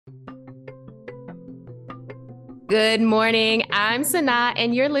Good morning. I'm Sanaa,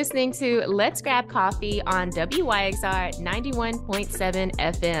 and you're listening to Let's Grab Coffee on WYXR 91.7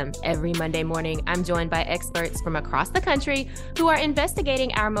 FM. Every Monday morning, I'm joined by experts from across the country who are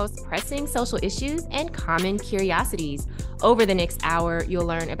investigating our most pressing social issues and common curiosities. Over the next hour, you'll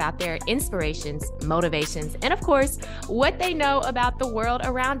learn about their inspirations, motivations, and of course, what they know about the world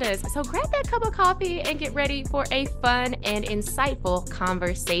around us. So grab that cup of coffee and get ready for a fun and insightful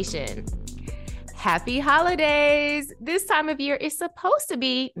conversation. Happy holidays! This time of year is supposed to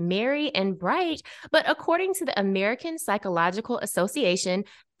be merry and bright, but according to the American Psychological Association,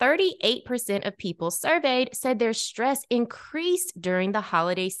 38% of people surveyed said their stress increased during the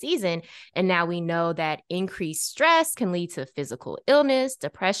holiday season. And now we know that increased stress can lead to physical illness,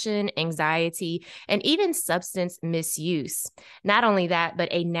 depression, anxiety, and even substance misuse. Not only that, but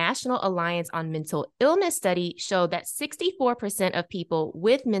a National Alliance on Mental Illness study showed that 64% of people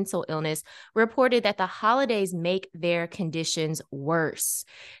with mental illness reported that the holidays make their conditions worse.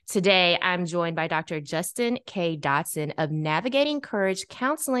 Today, I'm joined by Dr. Justin K. Dotson of Navigating Courage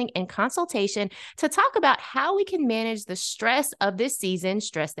Counseling and Consultation to talk about how we can manage the stress of this season,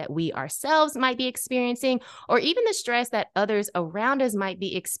 stress that we ourselves might be experiencing, or even the stress that others around us might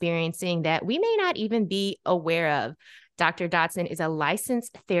be experiencing that we may not even be aware of. Dr. Dotson is a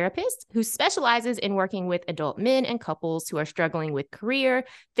licensed therapist who specializes in working with adult men and couples who are struggling with career,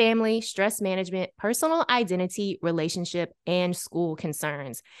 family, stress management, personal identity, relationship, and school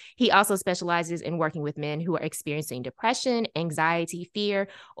concerns. He also specializes in working with men who are experiencing depression, anxiety, fear,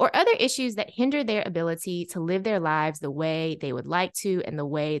 or other issues that hinder their ability to live their lives the way they would like to and the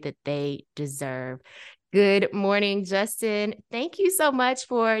way that they deserve. Good morning, Justin. Thank you so much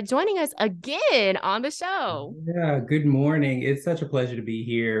for joining us again on the show. Yeah, good morning. It's such a pleasure to be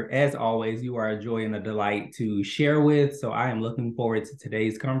here. As always, you are a joy and a delight to share with. So I am looking forward to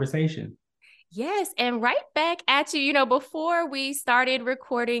today's conversation. Yes, and right back at you. Before we started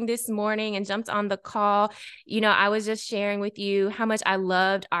recording this morning and jumped on the call, I was just sharing with you how much I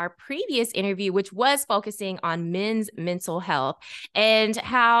loved our previous interview, which was focusing on men's mental health, and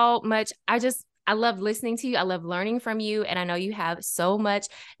how much I love listening to you. I love learning from you. And I know you have so much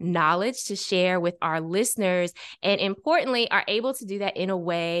knowledge to share with our listeners. And importantly, are able to do that in a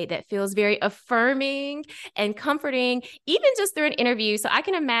way that feels very affirming and comforting, even just through an interview. So I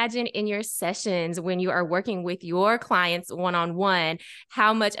can imagine in your sessions when you are working with your clients one-on-one,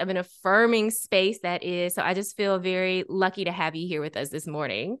 how much of an affirming space that is. So I just feel very lucky to have you here with us this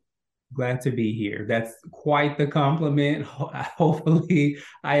morning. Glad to be here. That's quite the compliment. Hopefully,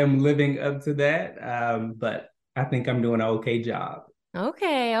 I am living up to that. But I think I'm doing an okay job.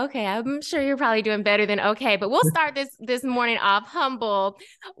 Okay. I'm sure you're probably doing better than okay, but we'll start this morning off humble.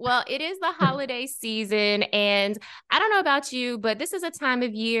 Well, it is the holiday season, and I don't know about you, but this is a time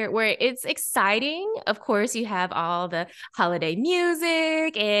of year where it's exciting. Of course, you have all the holiday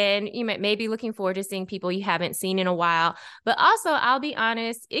music, and you may be looking forward to seeing people you haven't seen in a while. But also, I'll be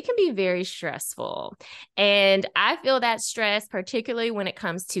honest, it can be very stressful. And I feel that stress, particularly when it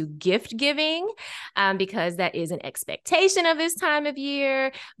comes to gift giving, because that is an expectation of this time of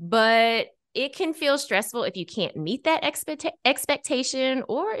year, but it can feel stressful if you can't meet that expectation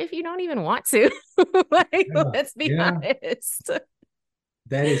or if you don't even want to. Let's be Yeah, honest.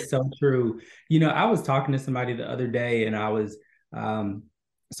 that is so true. I was talking to somebody the other day and um,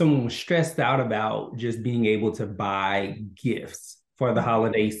 someone was stressed out about just being able to buy gifts for the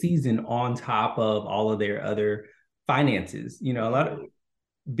holiday season on top of all of their other finances. A lot of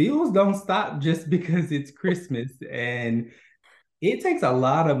bills don't stop just because it's Christmas, and it takes a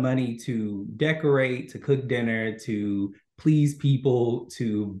lot of money to decorate, to cook dinner, to please people,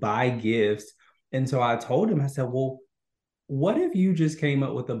 to buy gifts. And so I told him, I said, well, what if you just came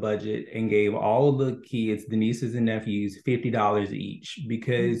up with a budget and gave all of the kids, the nieces and nephews, $50 each?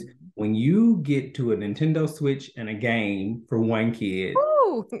 Because when you get to a Nintendo Switch and a game for one kid,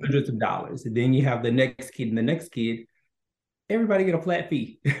 Ooh. hundreds of dollars. And then you have the next kid and the next kid, everybody get a flat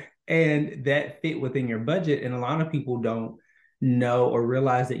fee. And that fit within your budget. And a lot of people don't know or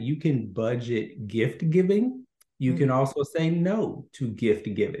realize that you can budget gift giving. You can also say no to gift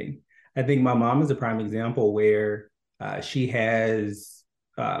giving. I think my mom is a prime example where she has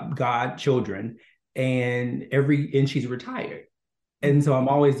godchildren and she's retired. And so I'm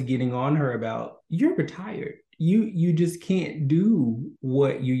always getting on her about, you're retired. You just can't do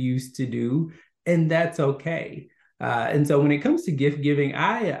what you used to do, and that's okay. And so when it comes to gift giving,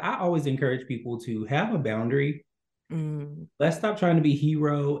 I always encourage people to have a boundary. Let's stop trying to be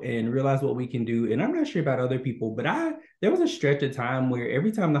hero and realize what we can do. And I'm not sure about other people, but there was a stretch of time where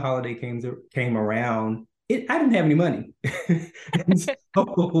every time the holiday came around, I didn't have any money. And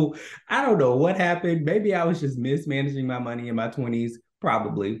so I don't know what happened. Maybe I was just mismanaging my money in my 20s,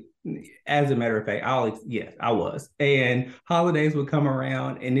 probably. As a matter of fact, yes, I was. And holidays would come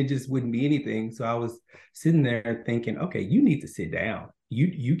around and it just wouldn't be anything. So I was sitting there thinking, okay, you need to sit down.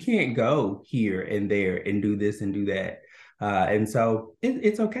 You can't go here and there and do this and do that. And so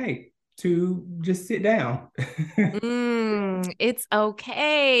it's okay to just sit down. It's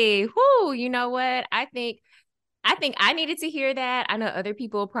okay. Whoo, you know what? I think I needed to hear that. I know other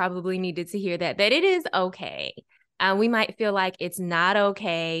people probably needed to hear that it is okay. We might feel like it's not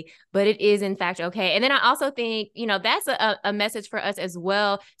okay, but it is in fact okay. And then I also think, that's a message for us as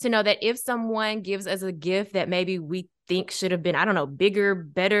well to know that if someone gives us a gift that maybe we think should have been, I don't know, bigger,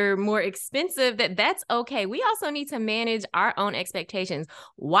 better, more expensive, that's okay. We also need to manage our own expectations.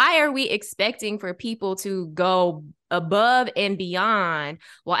 Why are we expecting for people to go above and beyond?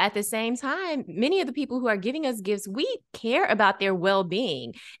 Well, at the same time, many of the people who are giving us gifts, we care about their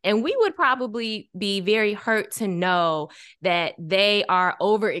well-being. And we would probably be very hurt to know that they are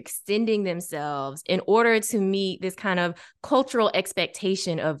overextending themselves in order to meet this kind of cultural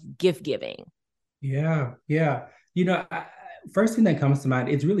expectation of gift giving. Yeah, yeah. First thing that comes to mind,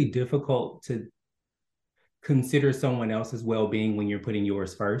 it's really difficult to consider someone else's well-being when you're putting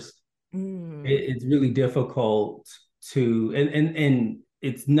yours first. It's really difficult to, and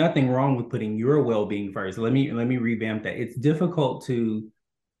it's nothing wrong with putting your well-being first. Let me revamp that. It's difficult to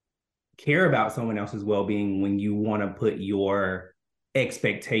care about someone else's well-being when you want to put your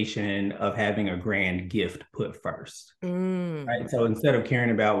expectation of having a grand gift put first. Right. So instead of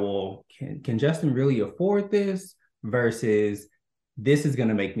caring about, well, can Justin really afford this versus this is going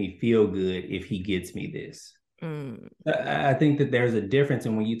to make me feel good if he gets me this. I think that there's a difference.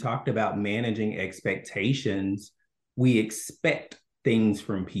 And when you talked about managing expectations, we expect things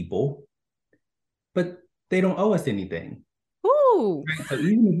from people, but they don't owe us anything. Ooh. Right? So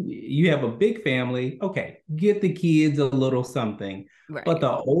even if you have a big family, okay, get the kids a little something. Right. But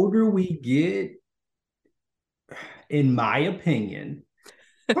the older we get, in my opinion,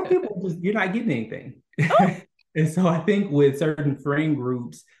 some people you're not getting anything. Oh. And so I think with certain friend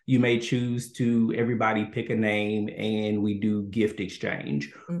groups, you may choose to everybody pick a name and we do gift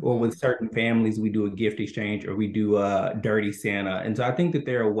exchange. Or with certain families, we do a gift exchange or we do a dirty Santa. And so I think that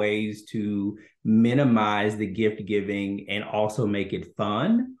there are ways to minimize the gift giving and also make it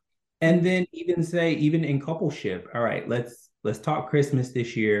fun. And then even in coupleship, all right, let's talk Christmas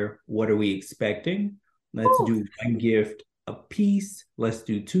this year. What are we expecting? Let's do one gift a piece. Let's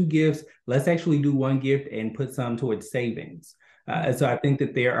do two gifts. Let's actually do one gift and put some towards savings. So I think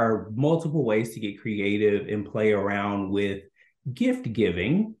that there are multiple ways to get creative and play around with gift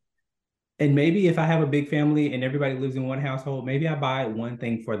giving. And maybe if I have a big family and everybody lives in one household, maybe I buy one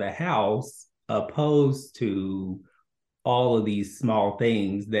thing for the house opposed to all of these small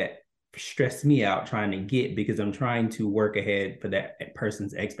things that stress me out trying to get because I'm trying to work ahead for that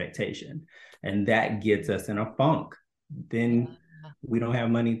person's expectation. And that gets us in a funk. Then we don't have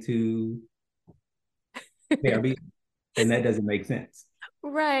money to pay our bills. And that doesn't make sense.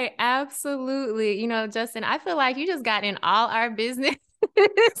 Right. Absolutely. Justin, I feel like you just got in all our business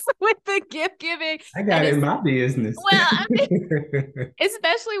with the gift giving. I got it in my business. Well, I mean,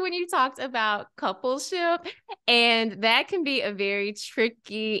 especially when you talked about coupleship, and that can be a very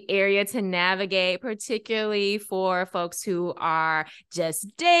tricky area to navigate, particularly for folks who are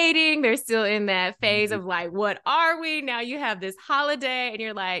just dating. They're still in that phase of like, what are we? Now you have this holiday and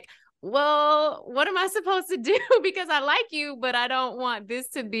you're like, well, what am I supposed to do? Because I like you, but I don't want this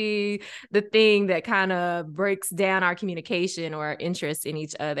to be the thing that kind of breaks down our communication or our interest in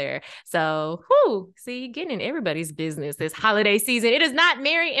each other. So, see, getting in everybody's business this holiday season. It is not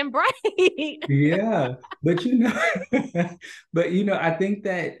merry and bright. Yeah, but I think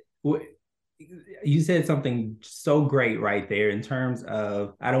that you said something so great right there in terms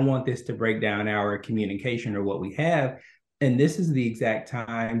of, I don't want this to break down our communication or what we have. And this is the exact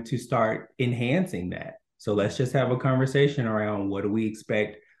time to start enhancing that. So let's just have a conversation around what do we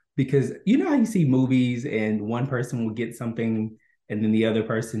expect? Because you know how you see movies and one person will get something and then the other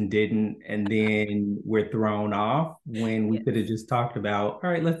person didn't, and then we're thrown off when we could have just talked about,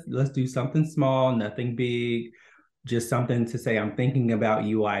 all right, let's do something small, nothing big, just something to say, I'm thinking about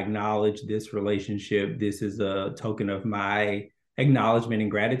you. I acknowledge this relationship. This is a token of my acknowledgement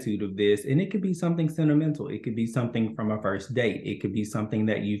and gratitude of this. And it could be something sentimental. It could be something from a first date. It could be something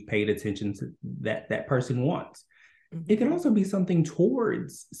that you've paid attention to that person wants. It could also be something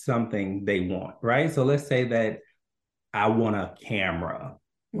towards something they want, right? So let's say that I want a camera.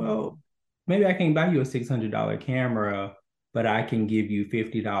 Well, maybe I can't buy you a $600 camera, but I can give you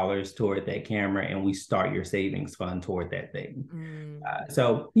 $50 toward that camera and we start your savings fund toward that thing.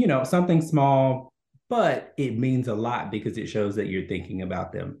 So, something small, but it means a lot because it shows that you're thinking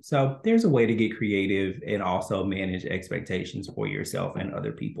about them. So there's a way to get creative and also manage expectations for yourself and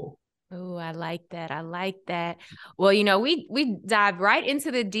other people. Oh, I like that. I like that. Well, we dive right into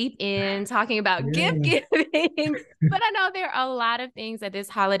the deep end talking about gift giving, but I know there are a lot of things that this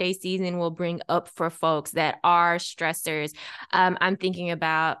holiday season will bring up for folks that are stressors. I'm thinking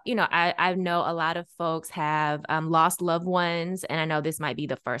about, I know a lot of folks have lost loved ones, and I know this might be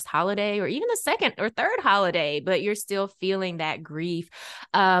the first holiday or even the second or third holiday, but you're still feeling that grief.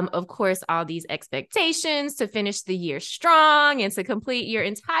 Of course, all these expectations to finish the year strong and to complete your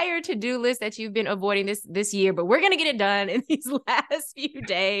entire to-do list that you've been avoiding this year, but we're going to get it done in these last few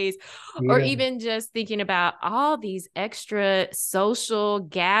days. Or even just thinking about all these extra social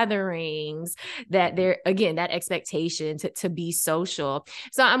gatherings that that expectation to be social.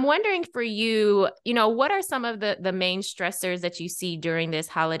 So I'm wondering for you, what are some of the main stressors that you see during this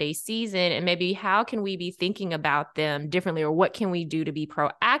holiday season, and maybe how can we be thinking about them differently, or what can we do to be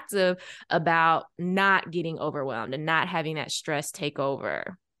proactive about not getting overwhelmed and not having that stress take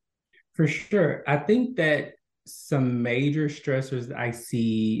over? For sure. I think that some major stressors I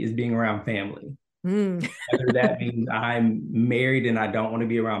see is being around family. Whether that means I'm married and I don't want to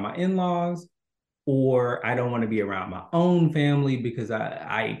be around my in-laws, or I don't want to be around my own family because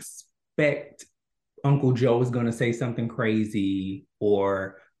I expect Uncle Joe is going to say something crazy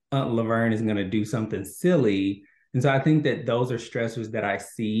or Aunt Laverne is going to do something silly. And so I think that those are stressors that I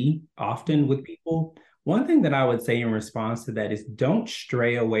see often with people. One thing that I would say in response to that is don't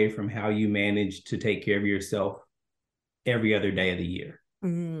stray away from how you manage to take care of yourself every other day of the year.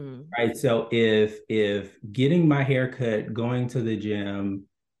 Right. So if getting my hair cut, going to the gym,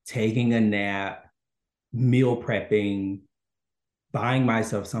 taking a nap, meal prepping, buying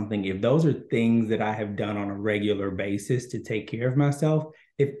myself something, if those are things that I have done on a regular basis to take care of myself,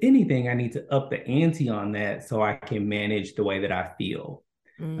 if anything, I need to up the ante on that so I can manage the way that I feel.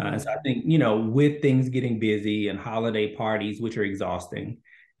 So I think, with things getting busy and holiday parties, which are exhausting,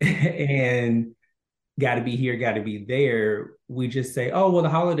 and got to be here, got to be there, we just say, oh, well, the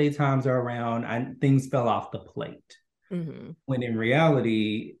holiday times are around and things fell off the plate. When in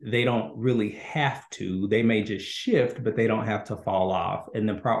reality, they don't really have to. They may just shift, but they don't have to fall off. And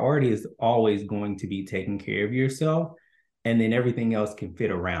the priority is always going to be taking care of yourself. And then everything else can fit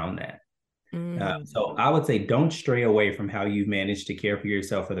around that. So I would say don't stray away from how you've managed to care for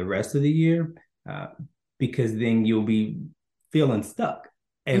yourself for the rest of the year, because then you'll be feeling stuck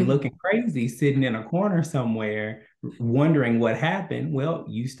and looking crazy sitting in a corner somewhere wondering what happened. Well,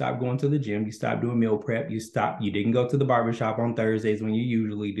 you stopped going to the gym, you stopped doing meal prep, you didn't go to the barbershop on Thursdays when you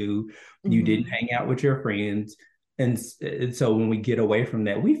usually do, you didn't hang out with your friends. And so when we get away from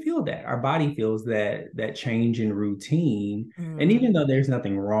that, we feel that our body feels that change in routine. And even though there's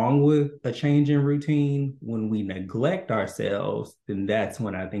nothing wrong with a change in routine, when we neglect ourselves, then that's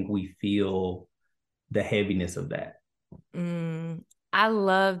when I think we feel the heaviness of that. I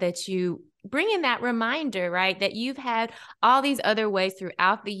love that you bring in that reminder, right? That you've had all these other ways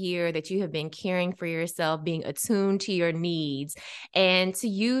throughout the year that you have been caring for yourself, being attuned to your needs, and to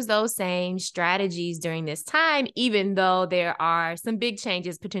use those same strategies during this time, even though there are some big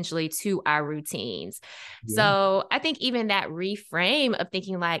changes potentially to our routines. So I think even that reframe of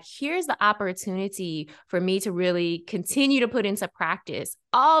thinking like, here's the opportunity for me to really continue to put into practice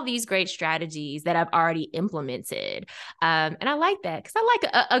all these great strategies that I've already implemented. And I like that because I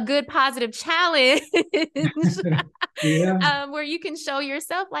like a good positive challenge where you can show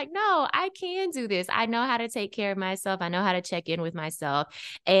yourself like, no, I can do this. I know how to take care of myself. I know how to check in with myself.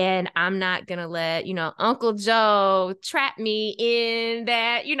 And I'm not going to let, Uncle Joe trap me in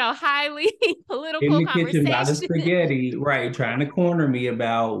that, highly political in the conversation. Kitchen by the spaghetti, right? Trying to corner me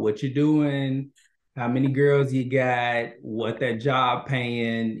about what you're doing, how many girls you got, what that job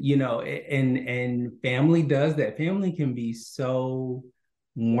paying, and family does that. Family can be so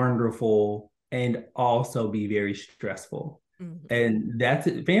wonderful and also be very stressful. And that's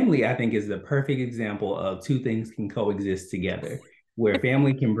it. Family, I think, is the perfect example of two things can coexist together, where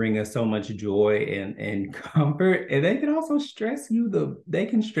family can bring us so much joy and comfort, and they can also they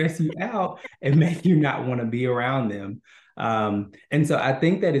can stress you out and make you not want to be around them. And so I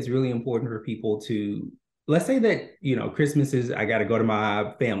think that it's really important for people to, let's say that, Christmas is, I got to go to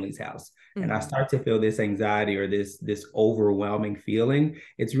my family's house and I start to feel this anxiety or this overwhelming feeling.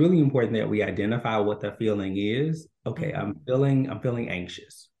 It's really important that we identify what the feeling is. Okay, I'm feeling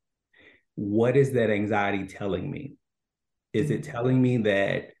anxious. What is that anxiety telling me? Is it telling me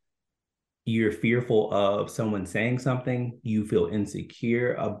that, you're fearful of someone saying something, you feel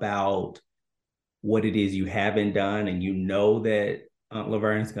insecure about what it is you haven't done, and you know that Aunt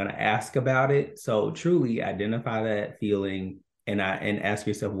Laverne is going to ask about it. So truly identify that feeling and ask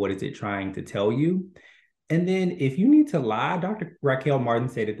yourself, what is it trying to tell you? And then if you need to lie, Dr. Raquel Martin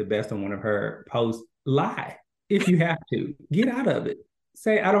said it the best on one of her posts, lie if you have to. Get out of it.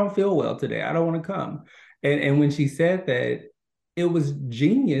 Say, I don't feel well today. I don't want to come. And when she said that, it was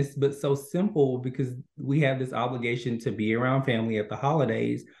genius, but so simple, because we have this obligation to be around family at the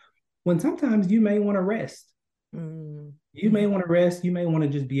holidays when sometimes you may want to rest. Mm-hmm. You may want to rest. You may want to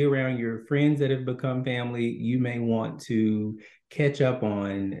just be around your friends that have become family. You may want to catch up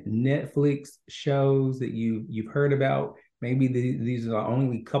on Netflix shows that you've heard about. Maybe these are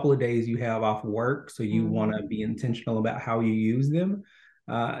only a couple of days you have off work, so you want to be intentional about how you use them.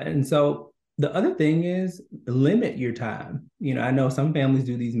 And so the other thing is limit your time. I know some families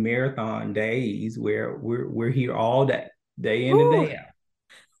do these marathon days where we're here all day in and day out.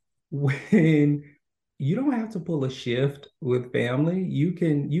 When you don't have to pull a shift with family, you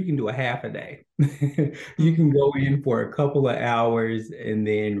can do a half a day. You can go in for a couple of hours and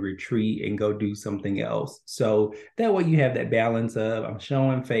then retreat and go do something else. So that way you have that balance of, I'm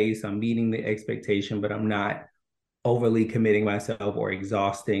showing face, I'm meeting the expectation, but I'm not overly committing myself or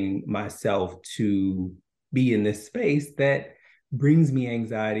exhausting myself to be in this space that brings me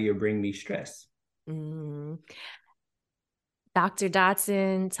anxiety or bring me stress. Dr.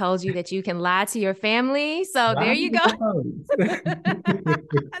 Dotson told you that you can lie to your family. So there you go.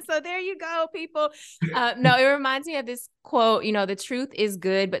 So there you go, people. No, it reminds me of this quote, the truth is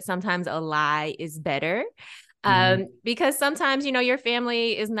good, but sometimes a lie is better. Because sometimes, your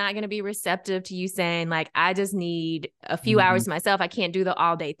family is not going to be receptive to you saying, like, I just need a few hours to myself. I can't do the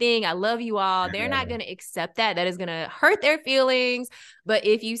all day thing. I love you all. They're not going to accept that. That is going to hurt their feelings. But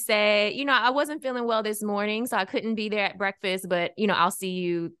if you say, I wasn't feeling well this morning, so I couldn't be there at breakfast, but, I'll see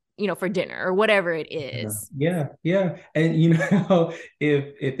you, for dinner or whatever it is. Yeah. And,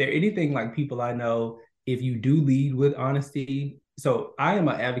 if they're anything like people I know, if you do lead with honesty, so I am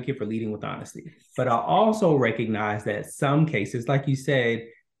an advocate for leading with honesty, but I also recognize that some cases, like you said,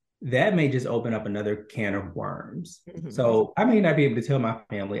 that may just open up another can of worms. So I may not be able to tell my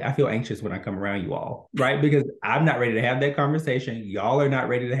family, I feel anxious when I come around you all, right? Because I'm not ready to have that conversation. Y'all are not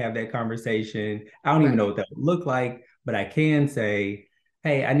ready to have that conversation. I don't even know what that would look like, but I can say,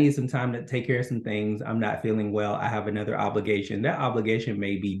 hey, I need some time to take care of some things. I'm not feeling well. I have another obligation. That obligation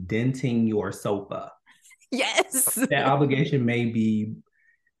may be denting your sofa. Yes. That obligation may be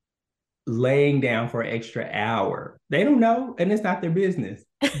laying down for an extra hour. They don't know, and it's not their business.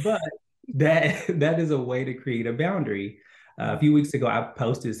 But that is a way to create a boundary. A few weeks ago, I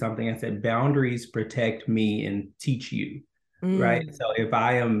posted something. I said, boundaries protect me and teach you. Right. So if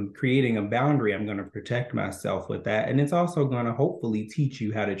I am creating a boundary, I'm going to protect myself with that. And it's also going to hopefully teach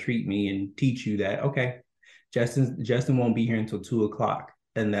you how to treat me and teach you that, okay, Justin won't be here until 2:00,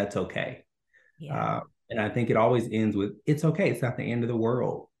 and that's okay. Yeah. And I think it always ends with, it's okay. It's not the end of the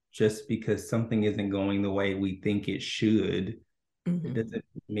world. Just because something isn't going the way we think it should, it doesn't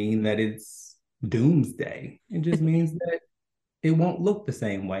mean that it's doomsday. It just means that it won't look the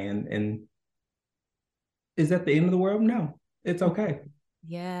same way. And is that the end of the world? No, it's okay.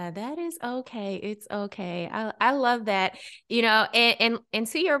 Yeah, that is okay. It's okay. I love that, and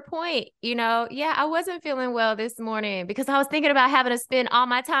to your point, yeah, I wasn't feeling well this morning because I was thinking about having to spend all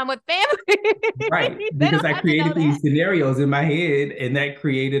my time with family. Right. Because I created these scenarios in my head, and that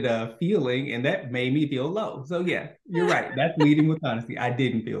created a feeling, and that made me feel low. So yeah, you're right. That's leading with honesty. I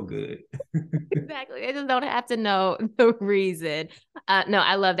didn't feel good. Exactly. They just don't have to know the reason. No,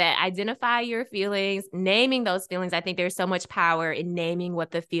 I love that. Identify your feelings, naming those feelings. I think there's so much power in naming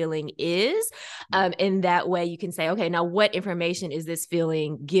what the feeling is. In that way, you can say, okay, now what information is this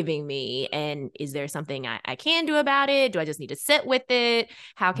feeling giving me? And is there something I can do about it? Do I just need to sit with it?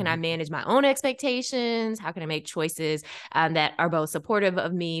 How can I manage my own expectations? How can I make choices that are both supportive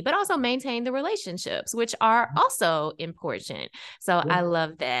of me, but also maintain the relationships, which are also important. So I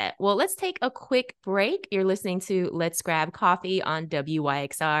love that. Well, let's take a quick break. You're listening to Let's Grab Coffee on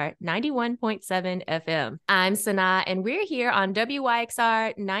WYXR 91.7 FM. I'm Sanaa, and we're here on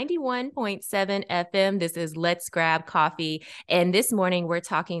WYXR 91.7 FM. This is Let's Grab Coffee. And this morning, we're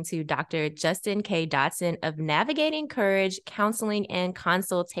talking to Dr. Justin K. Dotson of Navigating Courage Counseling and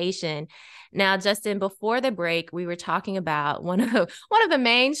Consultation. Now, Justin, before the break, we were talking about one of the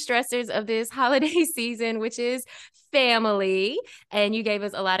main stressors of this holiday season, which is family. And you gave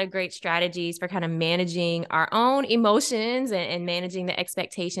us a lot of great strategies for kind of managing our own emotions and managing the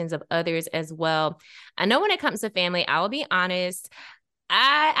expectations of others as well. I know when it comes to family, I will be honest,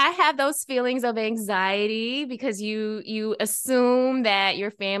 I have those feelings of anxiety because you assume that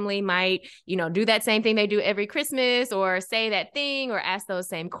your family might, do that same thing they do every Christmas or say that thing or ask those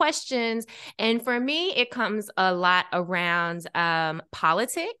same questions. And for me, it comes a lot around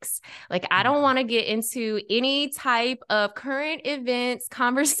politics. Like I don't want to get into any type of current events,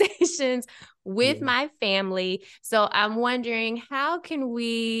 conversations with my family. So I'm wondering, how can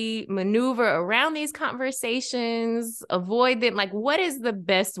we maneuver around these conversations, avoid them? Like, what is the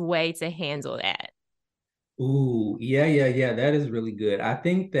best way to handle that? Ooh, yeah. That is really good. I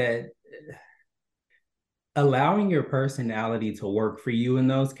think that allowing your personality to work for you in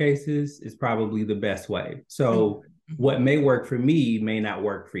those cases is probably the best way. So Mm-hmm. what may work for me may not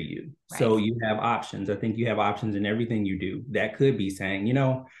work for you. Right. So you have options. I think you have options in everything you do. That could be saying,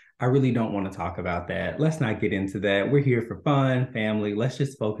 I really don't want to talk about that. Let's not get into that. We're here for fun, family. Let's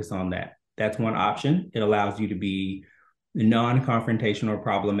just focus on that. That's one option. It allows you to be non-confrontational or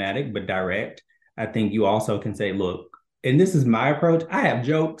problematic, but direct. I think you also can say, look, and this is my approach. I have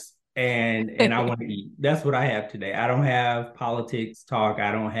jokes and I want to eat. That's what I have today. I don't have politics talk.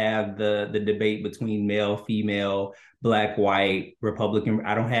 I don't have the debate between male, female, black, white, Republican.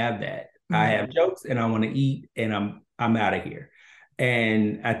 I don't have that. I have jokes and I want to eat and I'm out of here.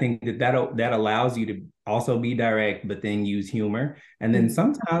 And I think that allows you to also be direct, but then use humor. And then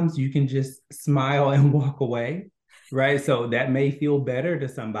sometimes you can just smile and walk away, right? So that may feel better to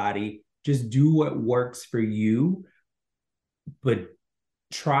somebody. Just do what works for you, but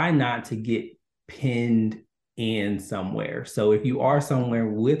try not to get pinned in somewhere. So if you are somewhere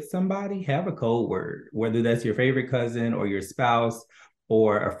with somebody, have a code word, whether that's your favorite cousin or your spouse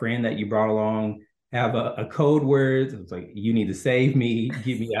or a friend that you brought along. Have a code word. It's like, you need to save me,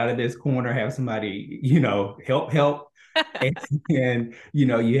 get me out of this corner, have somebody, help. And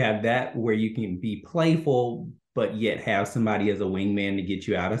you have that where you can be playful, but yet have somebody as a wingman to get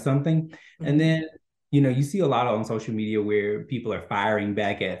you out of something. And then you see a lot on social media where people are firing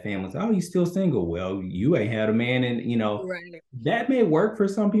back at families. Oh, you still single? Well, you ain't had a man. And, Right. that may work for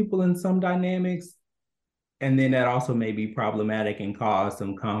some people in some dynamics. And then that also may be problematic and cause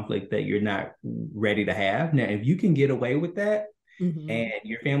some conflict that you're not ready to have. Now, if you can get away with that and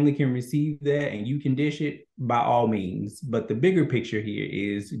your family can receive that and you can dish it, by all means. But the bigger picture here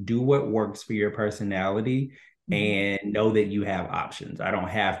is do what works for your personality and know that you have options. I don't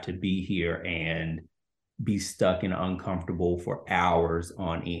have to be here and be stuck and uncomfortable for hours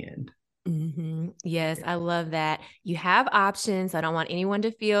on end. Yes, I love that. You have options. I don't want anyone to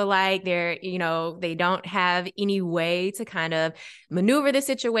feel like they don't have any way to kind of maneuver the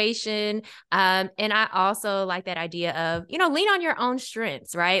situation. And I also like that idea of, lean on your own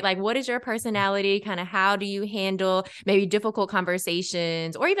strengths, right? Like, what is your personality? Kind of how do you handle maybe difficult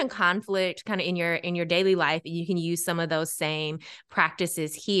conversations or even conflict kind of in your daily life? You can use some of those same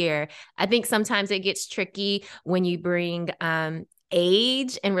practices here. I think sometimes it gets tricky when you bring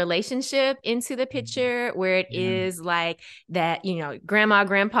age and relationship into the picture, where it is like that, grandma,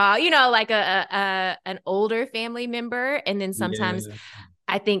 grandpa, like an older family member. And then sometimes Yeah.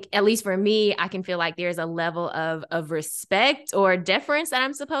 I think, at least for me, I can feel like there's a level of respect or deference that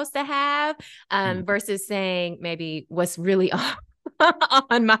I'm supposed to have, versus saying maybe what's really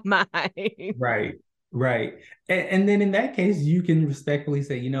on my mind. Right. Right. And then in that case, you can respectfully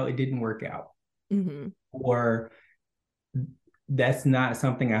say, it didn't work out. Or that's not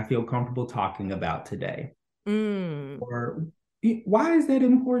something I feel comfortable talking about today. Or why is that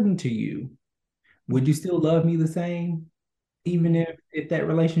important to you? Would you still love me the same? Even if that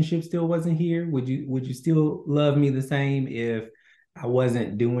relationship still wasn't here, would you still love me the same if I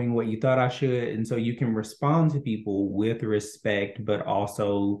wasn't doing what you thought I should? And so you can respond to people with respect, but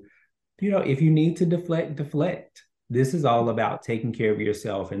also, if you need to deflect. This is all about taking care of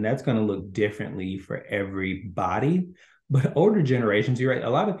yourself, and that's going to look differently for everybody. But older generations, you're right, a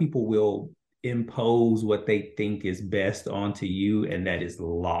lot of people will impose what they think is best onto you, and that is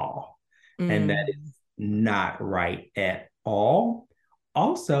law. And that is not right at all.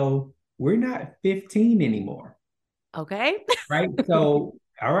 Also, we're not 15 anymore. Okay. Right. So,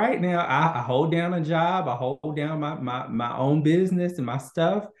 all right, now I hold down a job, I hold down my own business and my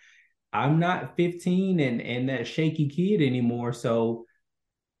stuff. I'm not 15 and that shaky kid anymore. So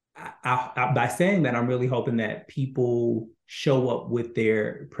by saying that, I'm really hoping that people show up with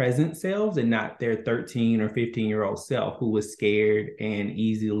their present selves and not their 13 or 15-year-old self who was scared and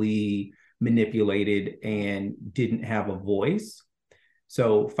easily manipulated and didn't have a voice.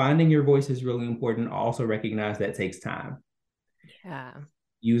 So finding your voice is really important. Also recognize that takes time. Yeah.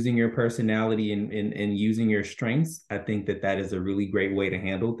 Using your personality and using your strengths, I think that is a really great way to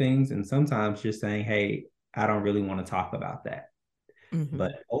handle things. And sometimes just saying, hey, I don't really want to talk about that. Mm-hmm.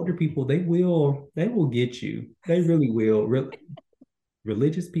 But older people, they will get you. They really will.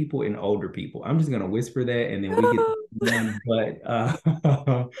 Religious people and older people. I'm just gonna whisper that, and then we get one.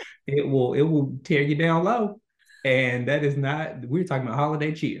 But it will tear you down low, and that is not. We're talking about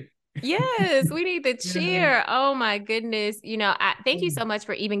holiday cheer. Yes, we need the Yeah. cheer. Oh my goodness. Thank you so much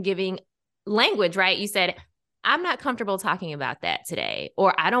for even giving language, right? You said, I'm not comfortable talking about that today,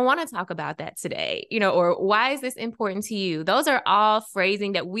 or I don't want to talk about that today, or why is this important to you? Those are all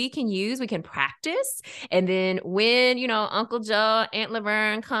phrasing that we can use, we can practice. And then when, Uncle Joe, Aunt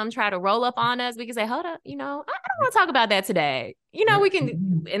Laverne come try to roll up on us, we can say, hold up, I don't want to talk about that today. We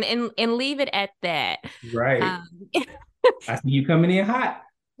can and leave it at that. Right. Um, I see you coming in hot.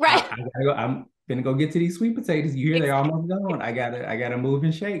 right. I gotta go. I'm gonna go get to these sweet potatoes. You hear they almost gone. I gotta move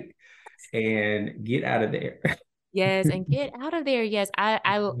and shake and get out of there. Yes, and get out of there. Yes,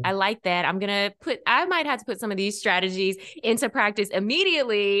 I like that. I might have to put some of these strategies into practice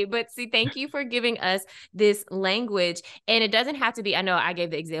immediately. But see, thank you for giving us this language. And it doesn't have to be, I know I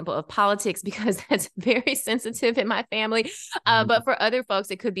gave the example of politics because that's very sensitive in my family. But for other folks,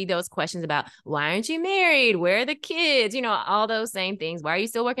 it could be those questions about why aren't you married? Where are the kids? All those same things. Why are you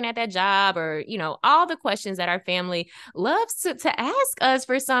still working at that job? Or, all the questions that our family loves to ask us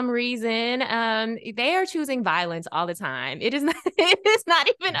for some reason. They are choosing violence all the time. It is not, it is not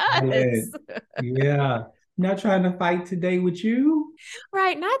even Yeah. us. Yeah. Not trying to fight today with you.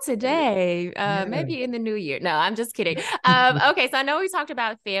 Right, not today. Yeah. Maybe in the new year. No, I'm just kidding. Okay, so I know we talked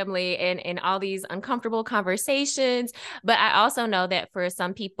about family and all these uncomfortable conversations, but I also know that for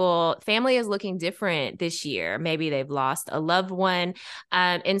some people, family is looking different this year. Maybe they've lost a loved one.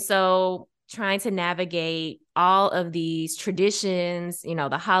 And so trying to navigate all of these traditions,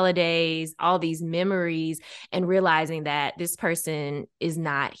 the holidays, all these memories, and realizing that this person is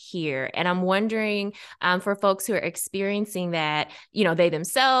not here. And I'm wondering, for folks who are experiencing that, they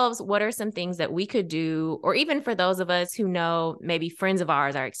themselves, what are some things that we could do? Or even for those of us who know maybe friends of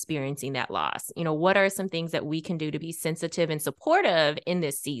ours are experiencing that loss, what are some things that we can do to be sensitive and supportive in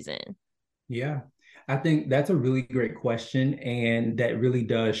this season? Yeah. I think that's a really great question. And that really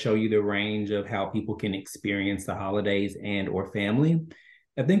does show you the range of how people can experience the holidays and or family.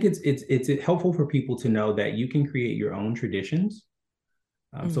 I think it's helpful for people to know that you can create your own traditions.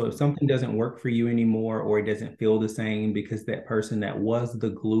 So if something doesn't work for you anymore, or it doesn't feel the same because that person that was the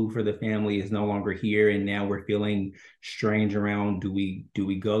glue for the family is no longer here, and now we're feeling strange around, do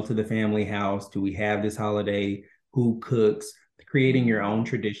we go to the family house? Do we have this holiday? Who cooks? Creating your own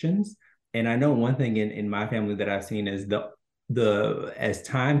traditions. And I know one thing in my family that I've seen is the as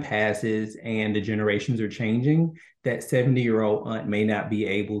time passes and the generations are changing, that 70-year-old aunt may not be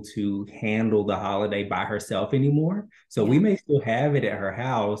able to handle the holiday by herself anymore. So we may still have it at her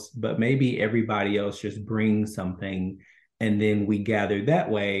house, but maybe everybody else just brings something, and then we gather that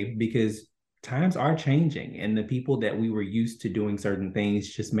way, because times are changing and the people that we were used to doing certain things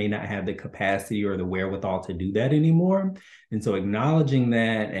just may not have the capacity or the wherewithal to do that anymore. And so acknowledging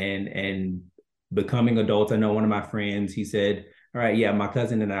that and becoming adults. I know one of my friends, he said, all right, yeah, my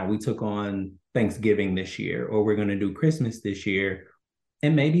cousin and I, we took on Thanksgiving this year, or we're going to do Christmas this year.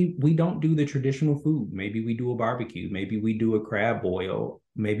 And maybe we don't do the traditional food. Maybe we do a barbecue. Maybe we do a crab boil.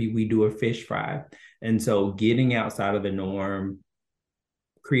 Maybe we do a fish fry. And so getting outside of the norm,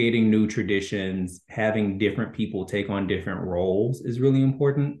 creating new traditions, having different people take on different roles is really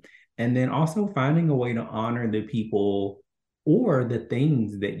important. And then also finding a way to honor the people or the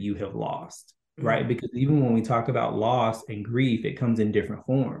things that you have lost, right? Because even when we talk about loss and grief, it comes in different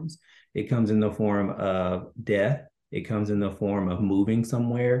forms. It comes in the form of death. It comes in the form of moving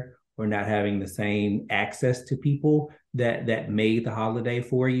somewhere or not having the same access to people that made the holiday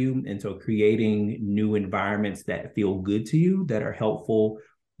for you. And so creating new environments that feel good to you, that are helpful,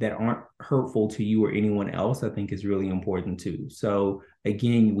 that aren't hurtful to you or anyone else, I think is really important too. So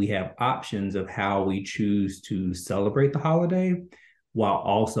again, we have options of how we choose to celebrate the holiday while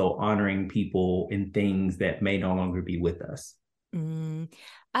also honoring people and things that may no longer be with us.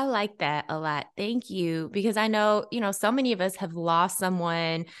 I like that a lot. Thank you. Because I know, so many of us have lost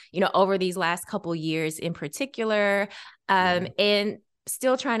someone, over these last couple years in particular. And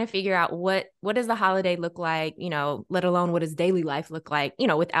still trying to figure out what does the holiday look like, let alone what does daily life look like,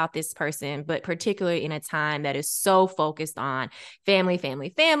 without this person, but particularly in a time that is so focused on family,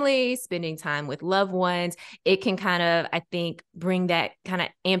 spending time with loved ones. It can kind of, I think,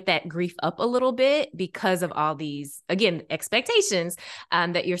 amp that grief up a little bit because of all these, again, expectations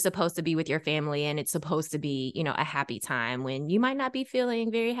that you're supposed to be with your family, and it's supposed to be, a happy time when you might not be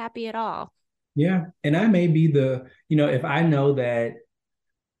feeling very happy at all. Yeah. And I may be if I know that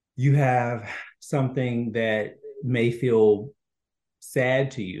you have something that may feel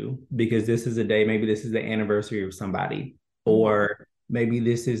sad to you because this is a day, maybe this is the anniversary of somebody, or maybe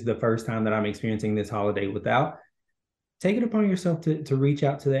this is the first time that I'm experiencing this holiday without, take it upon yourself to reach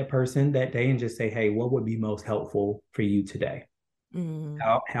out to that person that day and just say, hey, what would be most helpful for you today?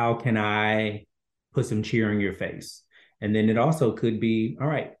 How can I put some cheer on your face? And then it also could be, all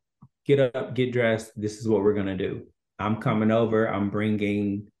right, get up, get dressed. This is what we're going to do. I'm coming over. I'm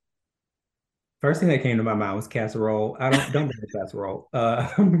bringing. First thing that came to my mind was casserole. I don't bring a casserole.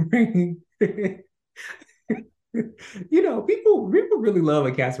 I'm bringing. People really love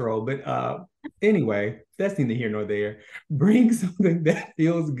a casserole, but anyway, that's neither here nor there. Bring something that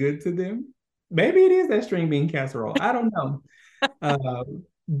feels good to them. Maybe it is that string bean casserole. I don't know.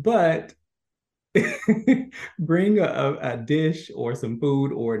 But bring a dish or some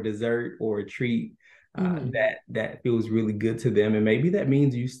food or a dessert or a treat that feels really good to them. And maybe that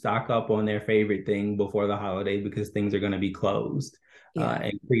means you stock up on their favorite thing before the holiday because things are going to be closed.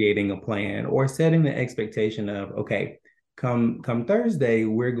 And creating a plan or setting the expectation of, okay, come Thursday,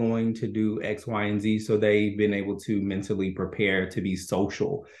 we're going to do X, Y, and Z. So they've been able to mentally prepare to be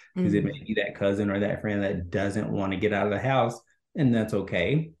social because it may be that cousin or that friend that doesn't want to get out of the house, and that's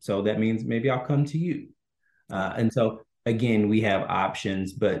okay. So that means maybe I'll come to you. And so again, we have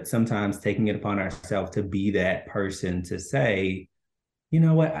options, but sometimes taking it upon ourselves to be that person to say, you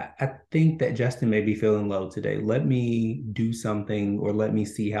know what, I think that Justin may be feeling low today. Let me do something or let me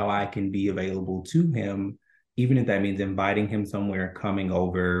see how I can be available to him, even if that means inviting him somewhere, coming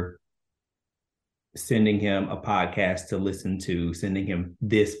over, sending him a podcast to listen to, sending him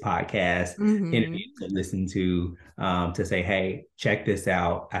this podcast interview to listen to say, hey, check this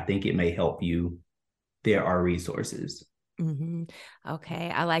out. I think it may help you. There are resources. Okay,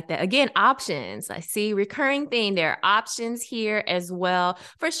 I like that. Again, options. I see recurring theme. There are options here as well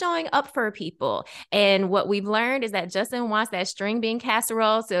for showing up for people. And what we've learned is that Justin wants that string bean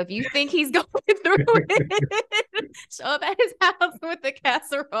casserole. So if you think he's going through it, show up at his house with the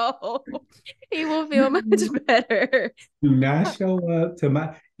casserole. He will feel much better. Do not show up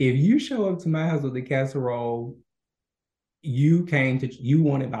to if you show up to my house with the casserole, you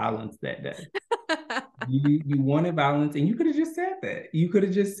wanted violence that day. You wanted violence, and you could have just said that. You could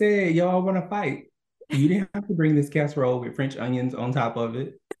have just said, y'all want to fight. You didn't have to bring this casserole with French onions on top of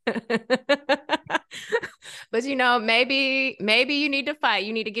it. But maybe you need to fight.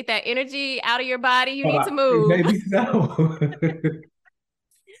 You need to get that energy out of your body. You need to move. Maybe so.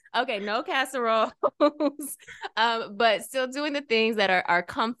 Okay, no casseroles, but still doing the things that are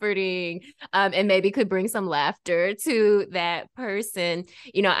comforting and maybe could bring some laughter to that person.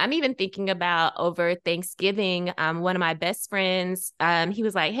 I'm even thinking about over Thanksgiving, one of my best friends, he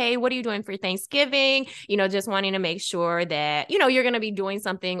was like, hey, what are you doing for Thanksgiving? Just wanting to make sure that, you're going to be doing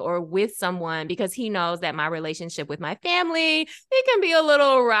something or with someone because he knows that my relationship with my family, it can be a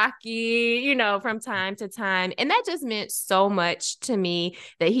little rocky, from time to time. And that just meant so much to me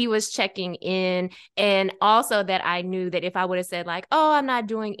that he was checking in. And also that I knew that if I would have said like, oh, I'm not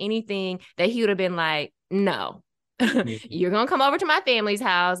doing anything, that he would have been like, no, you're going to come over to my family's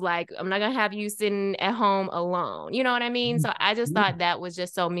house. Like, I'm not going to have you sitting at home alone. You know what I mean? So I just thought that was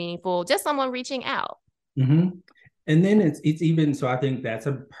just so meaningful. Just someone reaching out. And then it's even, so I think that's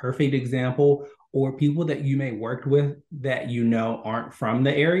a perfect example. Or people that you may work with that aren't from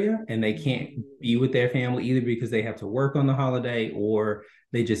the area and they can't be with their family either because they have to work on the holiday or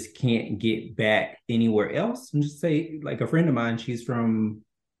they just can't get back anywhere else. And just say, like a friend of mine, she's from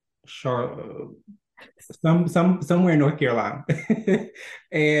Charlotte, somewhere in North Carolina.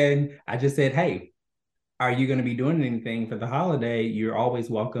 And I just said, hey, are you going to be doing anything for the holiday? You're always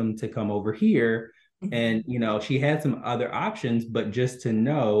welcome to come over here. And, she had some other options, but just to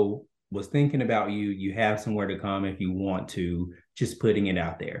know, was thinking about you have somewhere to come if you want to, just putting it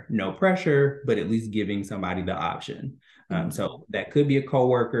out there. No pressure, but at least giving somebody the option. So that could be a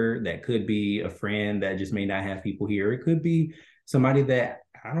coworker, that could be a friend that just may not have people here. It could be somebody that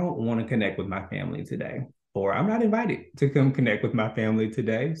I don't want to connect with my family today, or I'm not invited to come connect with my family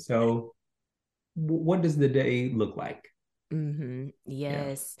today. So what does the day look like?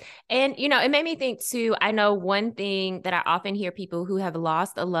 Yes. Yeah. And, it made me think too, I know one thing that I often hear people who have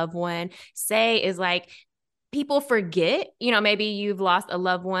lost a loved one say is like, people forget, maybe you've lost a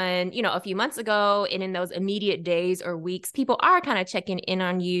loved one, a few months ago, and in those immediate days or weeks, people are kind of checking in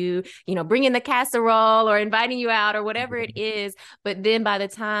on you, bringing the casserole or inviting you out or whatever it is. But then by the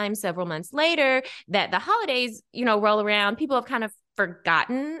time several months later that the holidays, roll around, people have kind of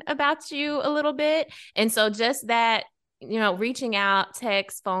forgotten about you a little bit. And so just that, reaching out,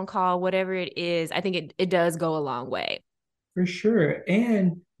 text, phone call, whatever it is, I think it does go a long way. For sure.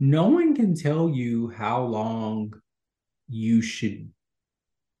 And no one can tell you how long you should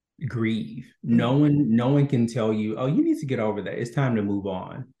grieve. Mm-hmm. No one can tell you, oh, you need to get over that. It's time to move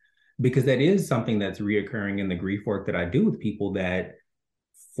on. Because that is something that's reoccurring in the grief work that I do with people, that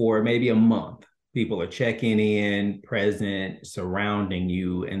for maybe a month, people are checking in, present, surrounding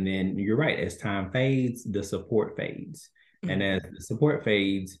you. And then you're right, as time fades, the support fades. And as the support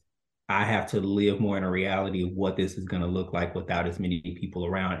fades, I have to live more in a reality of what this is going to look like without as many people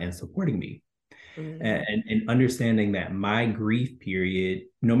around and supporting me. Mm-hmm. And understanding that my grief period,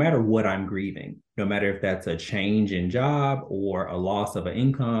 no matter what I'm grieving, no matter if that's a change in job or a loss of an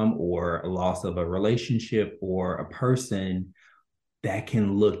income or a loss of a relationship or a person, that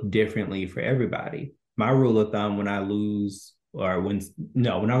can look differently for everybody. My rule of thumb when I lose or when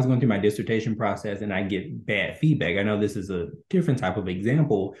I was going through my dissertation process and I get bad feedback, I know this is a different type of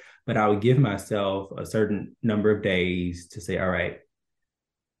example, but I would give myself a certain number of days to say, all right,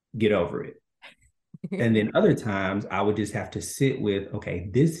 get over it. And then other times I would just have to sit with,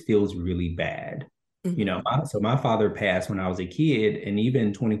 okay, this feels really bad. Mm-hmm. So my father passed when I was a kid, and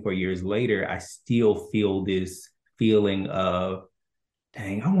even 24 years later, I still feel this feeling of,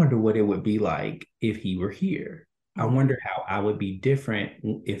 dang, I wonder what it would be like if he were here. I Mm-hmm. wonder how I would be different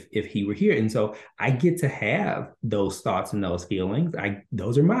if he were here. And so I get to have those thoughts and those feelings.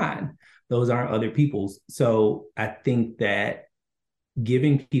 Those are mine. Those aren't other people's. So I think that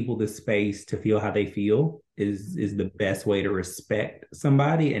giving people the space to feel how they feel is the best way to respect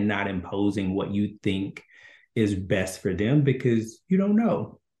somebody, and not imposing what you think is best for them, because you don't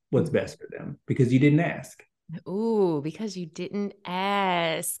know what's best for them because you didn't ask. Ooh, because you didn't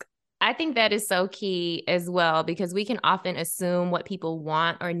ask. I think that is so key as well, because we can often assume what people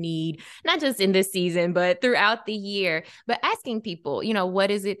want or need, not just in this season, but throughout the year. But asking people, what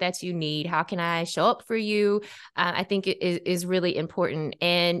is it that you need? How can I show up for you? I think it is really important.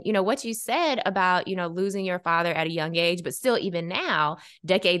 And, what you said about, losing your father at a young age, but still even now,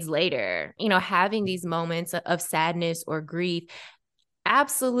 decades later, having these moments of sadness or grief.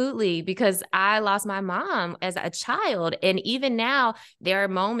 Absolutely, because I lost my mom as a child. And even now, there are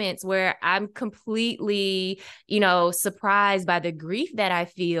moments where I'm completely, surprised by the grief that I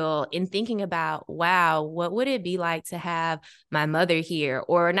feel in thinking about, wow, what would it be like to have my mother here?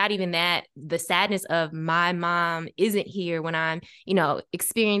 Or not even that, the sadness of my mom isn't here when I'm,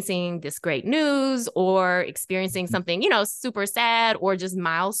 experiencing this great news or experiencing something, super sad, or just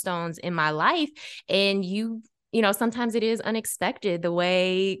milestones in my life. And sometimes it is unexpected the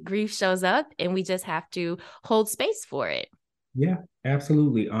way grief shows up, and we just have to hold space for it. Yeah,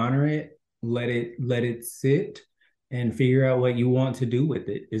 absolutely. Honor it, let it sit, and figure out what you want to do with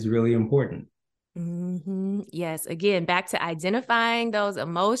it is really important. Mm-hmm. Yes. Again, back to identifying those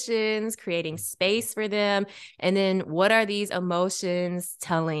emotions, creating space for them. And then what are these emotions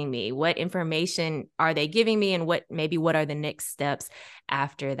telling me? What information are they giving me? And what are the next steps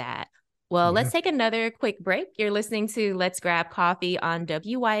after that? Well, Yeah. let's take another quick break. You're listening to Let's Grab Coffee on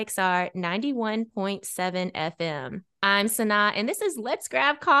WYXR 91.7 FM. I'm Sanaa, and this is Let's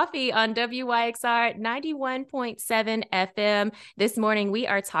Grab Coffee on WYXR 91.7 FM. This morning, we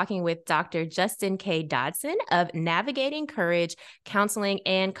are talking with Dr. Justin K. Dodson of Navigating Courage Counseling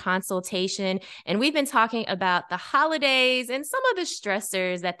and Consultation. And we've been talking about the holidays and some of the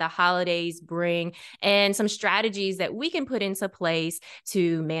stressors that the holidays bring, and some strategies that we can put into place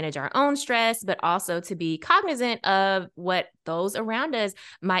to manage our own stress, but also to be cognizant of what those around us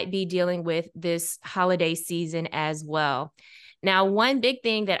might be dealing with this holiday season as well. Now, one big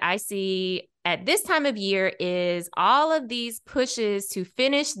thing that I see at this time of year is all of these pushes to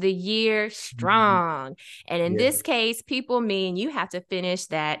finish the year strong. And in Yeah. this case, people mean you have to finish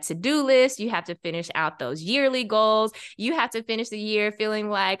that to-do list. You have to finish out those yearly goals. You have to finish the year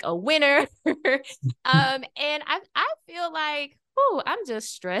feeling like a winner. And I feel like, oh, I'm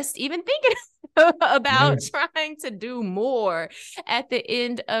just stressed even thinking Yeah. about trying to do more at the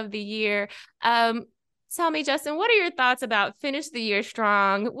end of the year. Tell me, Justin, what are your thoughts about finish the year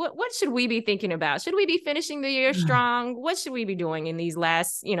strong? What should we be thinking about? Should we be finishing the year strong? What should we be doing in these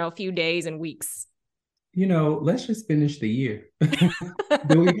last, few days and weeks? Let's just finish the year.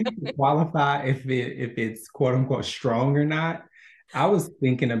 Do we have to qualify if it's quote unquote strong or not? I was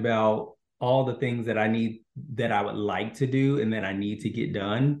thinking about all the things that I would like to do and that I need to get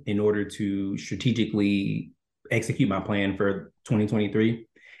done in order to strategically execute my plan for 2023.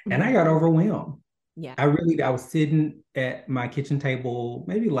 And I got overwhelmed. Yeah. I was sitting at my kitchen table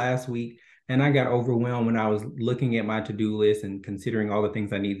maybe last week, and I got overwhelmed when I was looking at my to-do list and considering all the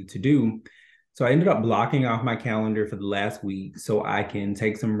things I needed to do. So I ended up blocking off my calendar for the last week so I can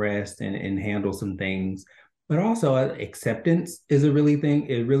take some rest and handle some things. But also acceptance is a really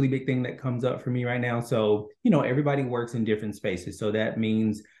big thing that comes up for me right now. So, everybody works in different spaces. So that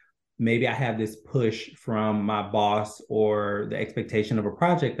means maybe I have this push from my boss or the expectation of a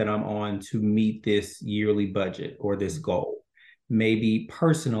project that I'm on to meet this yearly budget or this goal. Maybe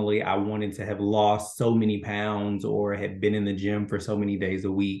personally, I wanted to have lost so many pounds or had been in the gym for so many days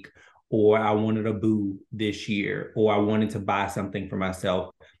a week, or I wanted a boo this year, or I wanted to buy something for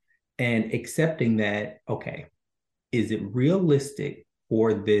myself. And accepting that, okay, is it realistic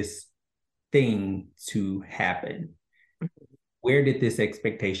for this thing to happen? Where did this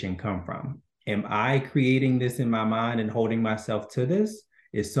expectation come from? Am I creating this in my mind and holding myself to this?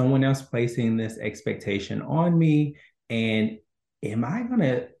 Is someone else placing this expectation on me? And am I going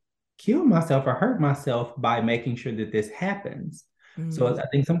to kill myself or hurt myself by making sure that this happens? Mm-hmm. So I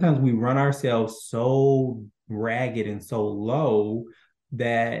think sometimes we run ourselves so ragged and so low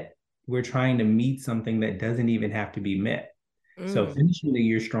that we're trying to meet something that doesn't even have to be met. So finishing the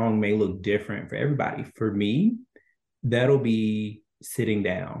year strong may look different for everybody. For me, that'll be sitting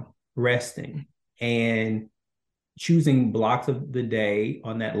down, resting, and choosing blocks of the day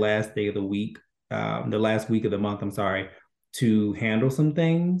on that last day of the week, the last week of the month, I'm sorry, to handle some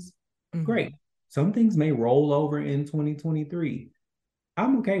things. Mm-hmm. Great. Some things may roll over in 2023.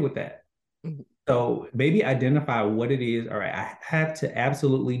 I'm okay with that. Mm-hmm. So maybe identify what it is. All right, I have to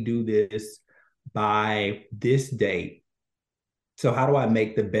absolutely do this by this date. So how do I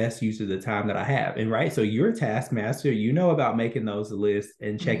make the best use of the time that I have? And right, so you're a taskmaster, you know about making those lists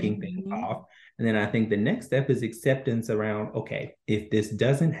and checking things off. And then I think the next step is acceptance around, okay, if this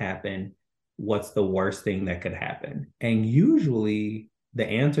doesn't happen, what's the worst thing that could happen? And usually the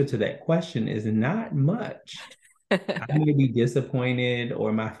answer to that question is not much. I may be disappointed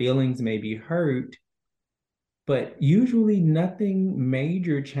or my feelings may be hurt, but usually nothing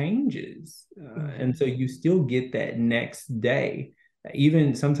major changes. And so you still get that next day.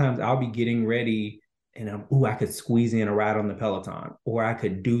 Even sometimes I'll be getting ready and I could squeeze in a ride on the Peloton, or I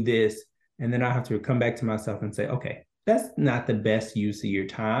could do this. And then I have to come back to myself and say, okay, that's not the best use of your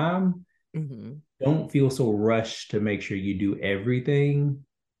time. Mm-hmm. Don't feel so rushed to make sure you do everything.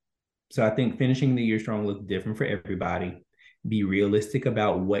 So I think finishing the year strong looks different for everybody. Be realistic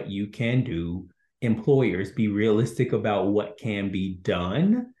about what you can do. Employers, be realistic about what can be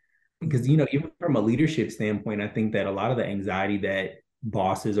done. Because, you know, even from a leadership standpoint, I think that a lot of the anxiety that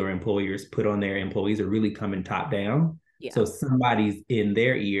bosses or employers put on their employees are really coming top down. Yeah. So somebody's in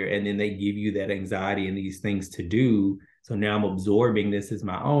their ear and then they give you that anxiety and these things to do. So now I'm absorbing this as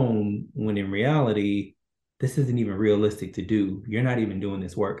my own, when in reality, this isn't even realistic to do. You're not even doing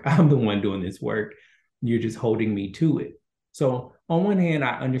this work. I'm the one doing this work. You're just holding me to it. So on one hand,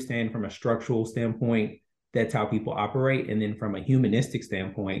 I understand from a structural standpoint, that's how people operate. And then from a humanistic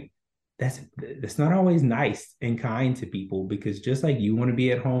standpoint, that's not always nice and kind to people, because just like you want to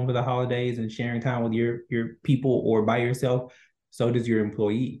be at home for the holidays and sharing time with your people or by yourself, so does your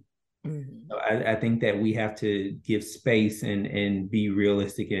employee. Mm-hmm. So I think that we have to give space and be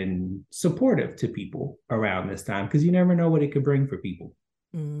realistic and supportive to people around this time, because you never know what it could bring for people.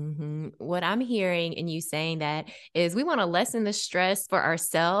 Mm-hmm. What I'm hearing in you saying that is we want to lessen the stress for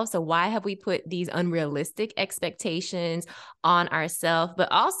ourselves. So why have we put these unrealistic expectations on ourselves,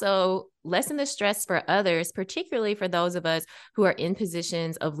 but also lessen the stress for others, particularly for those of us who are in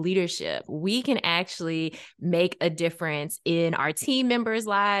positions of leadership. We can actually make a difference in our team members'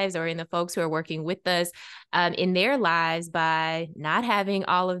 lives or in the folks who are working with us in their lives by not having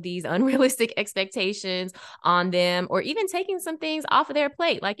all of these unrealistic expectations on them, or even taking some things off of their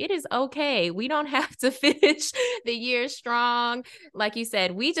plate. Like, it is okay. We don't have to finish the year strong. Like you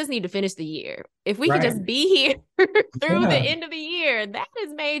said, we just need to finish the year. If we could just be here through the end of the year, that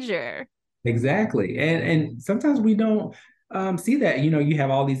is major. Exactly. And sometimes we don't see that. You know, you have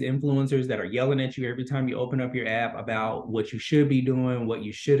all these influencers that are yelling at you every time you open up your app about what you should be doing, what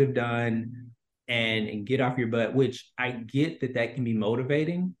you should have done, and get off your butt, which I get that can be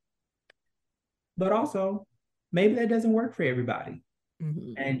motivating, but also maybe that doesn't work for everybody.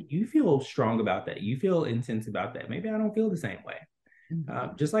 Mm-hmm. And you feel strong about that. You feel intense about that. Maybe I don't feel the same way.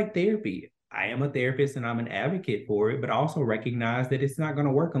 Mm-hmm. Just like therapy. I am a therapist and I'm an advocate for it, but also recognize that it's not going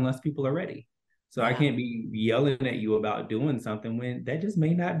to work unless people are ready. So I can't be yelling at you about doing something when that just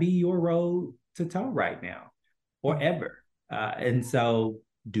may not be your road to toe right now or ever. And so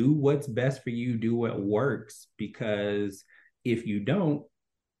do what's best for you, do what works, because if you don't,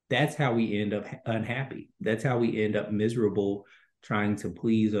 that's how we end up unhappy. That's how we end up miserable, trying to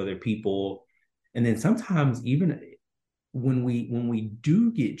please other people. And then sometimes even when we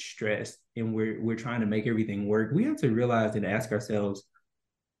do get stressed and we're trying to make everything work, we have to realize and ask ourselves,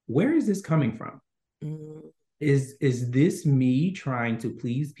 where is this coming from? Mm-hmm. Is this me trying to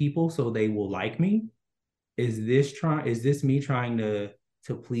please people so they will like me? Is this me trying to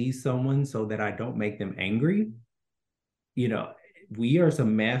to please someone so that I don't make them angry, you know, we are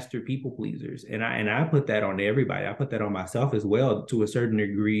some master people pleasers. And I put that on everybody. I put that on myself as well. To a certain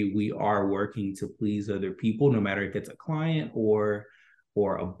degree, we are working to please other people, no matter if it's a client or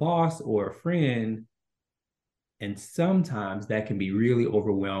a boss or a friend. And sometimes that can be really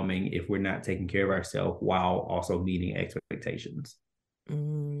overwhelming if we're not taking care of ourselves while also meeting expectations.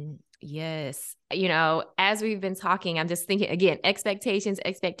 Yes. As we've been talking, I'm just thinking again, expectations.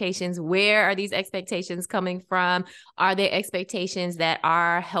 Where are these expectations coming from? Are they expectations that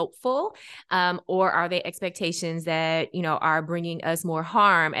are helpful? Or are they expectations that, are bringing us more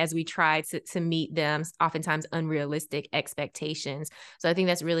harm as we try to meet them, oftentimes unrealistic expectations? So I think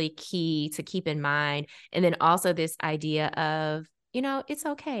that's really key to keep in mind. And then also this idea of, it's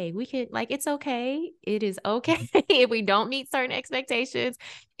okay. It's okay. It is okay if we don't meet certain expectations.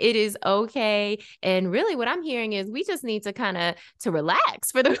 It is okay. And really what I'm hearing is we just need to to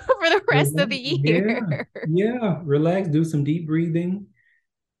relax for the for the rest of the year. Yeah. Relax, do some deep breathing,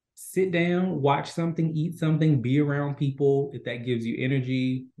 sit down, watch something, eat something, be around people if that gives you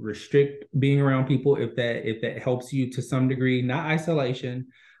energy, restrict being around people if that helps you to some degree, not isolation,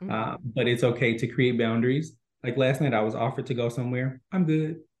 but it's okay to create boundaries. Like last night, I was offered to go somewhere. I'm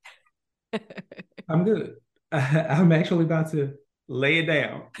good. I'm good. I'm actually about to lay it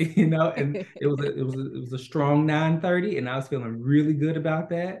down, and it was a strong 9:30, and I was feeling really good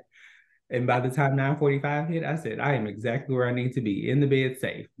about that. And by the time 9:45 hit, I said, I am exactly where I need to be, in the bed,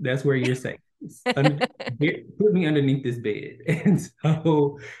 safe. That's where you're safe. Put me underneath this bed.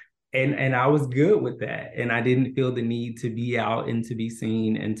 And I was good with that. And I didn't feel the need to be out and to be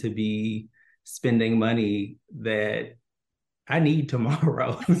seen and to be spending money that I need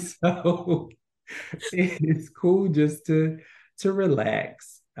tomorrow. So it's cool just to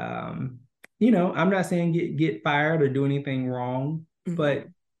relax. I'm not saying get fired or do anything wrong, but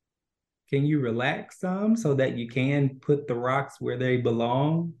can you relax some so that you can put the rocks where they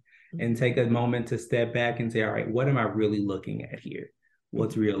belong and take a moment to step back and say, all right, what am I really looking at here?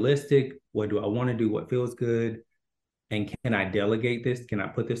 What's realistic? What do I want to do? What feels good? And can I delegate this? Can I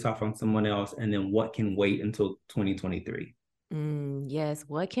put this off on someone else? And then what can wait until 2023? Yes.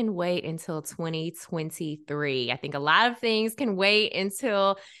 What can wait until 2023? I think a lot of things can wait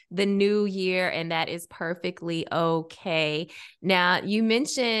until the new year, and that is perfectly okay. Now, you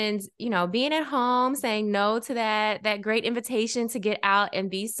mentioned, being at home, saying no to that great invitation to get out and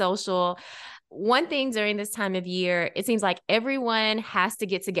be social. One thing during this time of year, it seems like everyone has to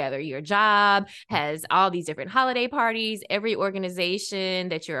get together. Your job has all these different holiday parties. Every organization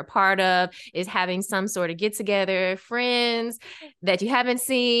that you're a part of is having some sort of get together. Friends that you haven't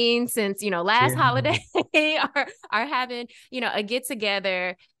seen since, last holiday are having, a get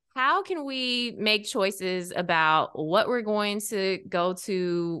together. How can we make choices about what we're going to go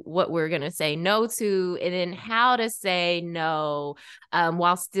to, what we're going to say no to, and then how to say no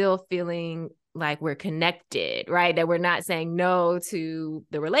while still feeling like we're connected, right? That we're not saying no to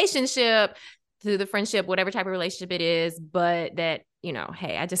the relationship, to the friendship, whatever type of relationship it is, but that,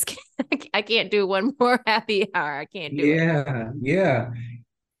 hey, I just I can't do one more happy hour. I can't do it. Yeah.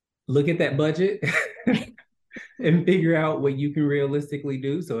 Look at that budget and figure out what you can realistically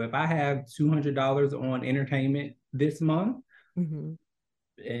do. So if I have $200 on entertainment this month, and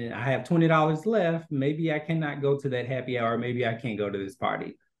I have $20 left, maybe I cannot go to that happy hour. Maybe I can't go to this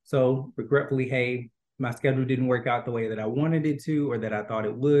party. So regretfully, hey, my schedule didn't work out the way that I wanted it to or that I thought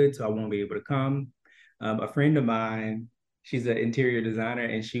it would, so I won't be able to come. A friend of mine, she's an interior designer,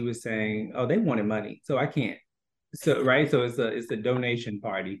 and she was saying, oh, they wanted money, so I can't. So it's a donation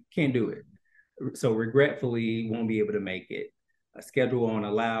party. Can't do it. So regretfully, won't be able to make it. A schedule won't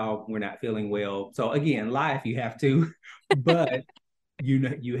allow. We're not feeling well. So again, life, you have to, but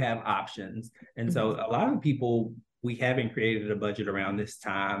you have options. And so a lot of people, we haven't created a budget around this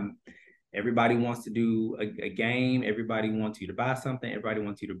time. Everybody wants to do a game. Everybody wants you to buy something. Everybody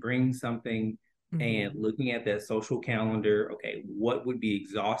wants you to bring something. And looking at that social calendar, okay, what would be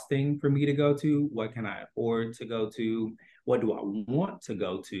exhausting for me to go to? What can I afford to go to? What do I want to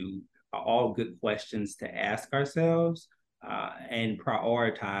go to? Are all good questions to ask ourselves and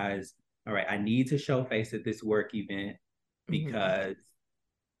prioritize. All right, I need to show face at this work event because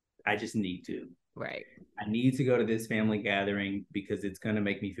I just need to. Right. I need to go to this family gathering because it's going to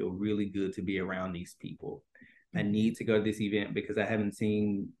make me feel really good to be around these people. I need to go to this event because I haven't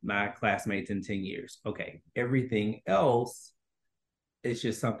seen my classmates in 10 years. Okay. Everything else is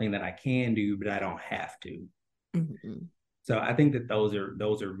just something that I can do, but I don't have to. So I think that those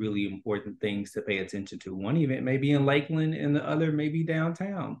are really important things to pay attention to. One event may be in Lakeland and the other may be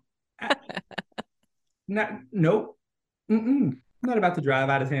downtown. Nope. I'm not about to drive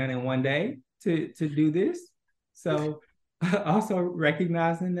out of town in one day to do this. So also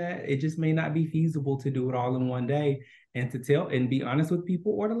recognizing that it just may not be feasible to do it all in one day, and to tell and be honest with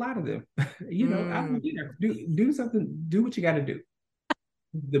people or to lie to them. I don't do something, do what you got to do.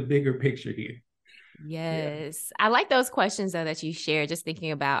 The bigger picture here. Yes. I like those questions though that you share, just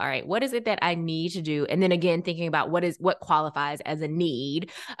thinking about, all right, what is it that I need to do? And then again, thinking about what qualifies as a need.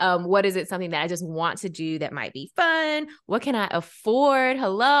 What is it something that I just want to do that might be fun? What can I afford?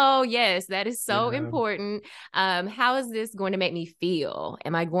 Hello. Yes, that is so important. How is this going to make me feel?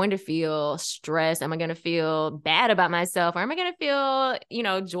 Am I going to feel stressed? Am I going to feel bad about myself? Or am I going to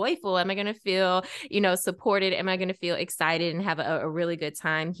feel, joyful? Am I going to feel, supported? Am I going to feel excited and have a really good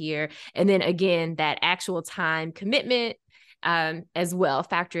time here? And then again, that actual time commitment as well,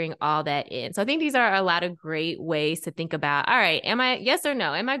 factoring all that in. So I think these are a lot of great ways to think about, all right, yes or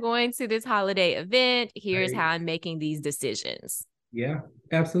no? Am I going to this holiday event? Here's how I'm making these decisions. Yeah,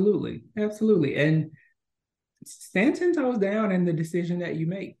 absolutely. Absolutely. And stand 10 toes down in the decision that you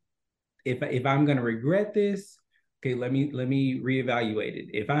make. If I'm going to regret this, okay, let me reevaluate it.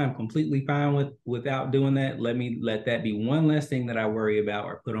 If I'm completely fine without doing that, let that be one less thing that I worry about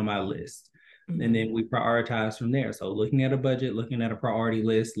or put on my list. And then we prioritize from there. So looking at a budget, looking at a priority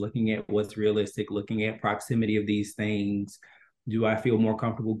list, looking at what's realistic, looking at proximity of these things. Do I feel more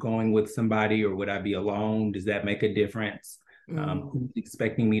comfortable going with somebody, or would I be alone? Does that make a difference? Who's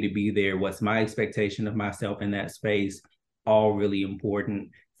expecting me to be there? What's my expectation of myself in that space? All really important.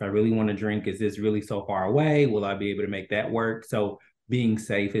 If I really want to drink, is this really so far away? Will I be able to make that work? So being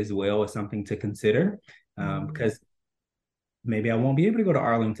safe as well is something to consider, because maybe I won't be able to go to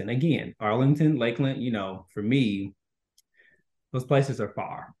Arlington. Again, Arlington, Lakeland, for me, those places are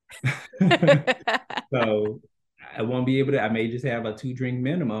far. So I won't be able to, I may just have a 2-drink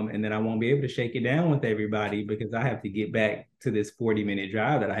minimum, and then I won't be able to shake it down with everybody because I have to get back to this 40-minute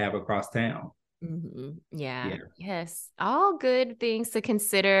drive that I have across town. Yeah. Yes. All good things to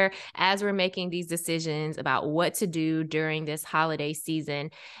consider as we're making these decisions about what to do during this holiday season.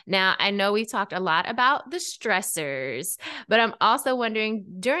 Now, I know we talked a lot about the stressors, but I'm also wondering,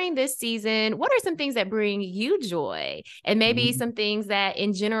 during this season, what are some things that bring you joy? And maybe some things that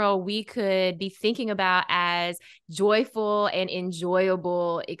in general we could be thinking about as joyful and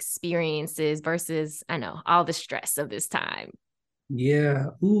enjoyable experiences versus, all the stress of this time. Yeah.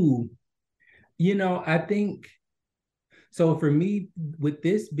 Ooh. I think so. For me, with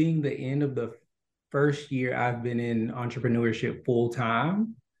this being the end of the first year I've been in entrepreneurship full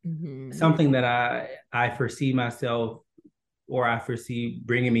time, something that I foresee myself, or I foresee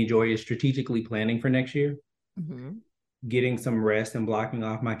bringing me joy, is strategically planning for next year, getting some rest and blocking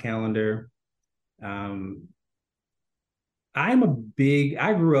off my calendar. I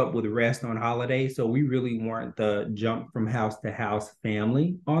grew up with rest on holidays. So we really weren't the jump from house to house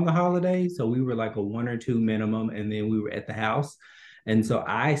family on the holidays. So we were like a 1 or 2 minimum, and then we were at the house. And so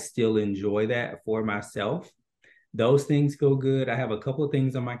I still enjoy that for myself. Those things feel good. I have a couple of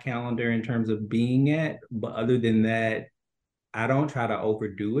things on my calendar in terms of being at, but other than that, I don't try to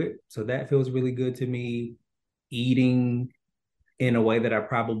overdo it. So that feels really good to me. Eating in a way that I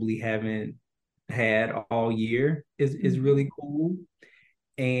probably haven't had all year is really cool.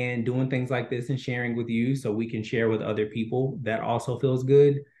 And doing things like this and sharing with you so we can share with other people, that also feels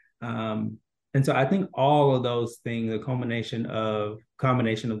good. And so I think all of those things, a combination of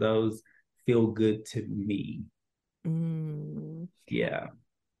those, feel good to me. Yeah.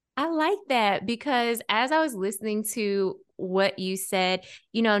 I like that, because as I was listening to what you said,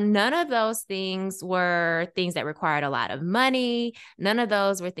 none of those things were things that required a lot of money. None of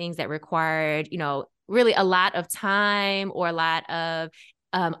those were things that required, really a lot of time or a lot of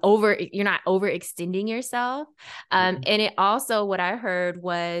you're not overextending yourself. And it also, what I heard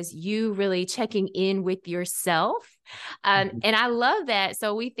was you really checking in with yourself. And I love that.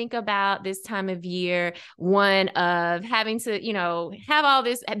 So we think about this time of year, one of having to, have all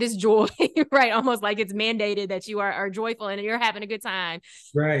this joy, right? Almost like it's mandated that you are joyful and you're having a good time.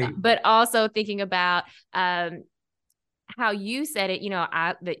 Right. But also thinking about, how you said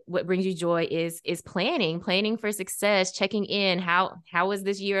it, what brings you joy is planning for success, checking in. How was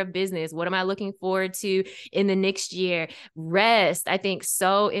this year of business? What am I looking forward to in the next year? Rest, I think,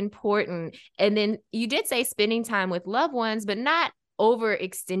 so important. And then you did say spending time with loved ones, but not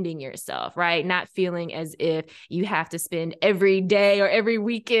overextending yourself, right? Not feeling as if you have to spend every day or every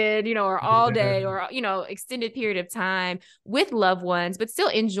weekend, or all day or, extended period of time with loved ones, but still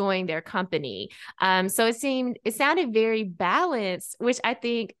enjoying their company. So it sounded very balanced, which I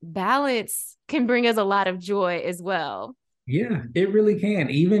think balance can bring us a lot of joy as well. Yeah, it really can.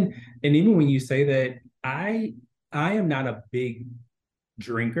 Even when you say that, I am not a big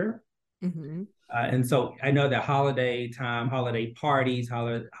drinker. Mm-hmm. And so I know that holiday time, holiday parties,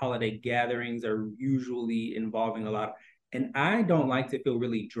 holiday gatherings are usually involving a lot. And I don't like to feel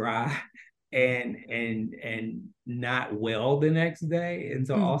really dry and not well the next day. And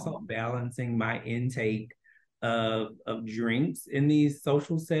so also balancing my intake of drinks in these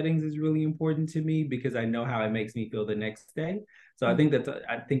social settings is really important to me because I know how it makes me feel the next day. So I think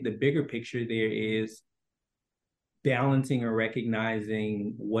the bigger picture there is balancing or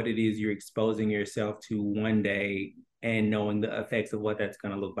recognizing what it is you're exposing yourself to one day and knowing the effects of what that's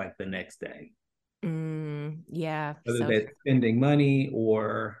going to look like the next day. Yeah. Whether that's spending money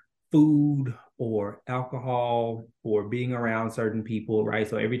or food or alcohol or being around certain people, right?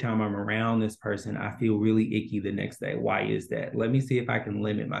 So every time I'm around this person, I feel really icky the next day. Why is that? Let me see if I can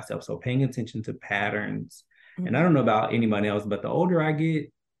limit myself. So paying attention to patterns. And I don't know about anyone else, but the older I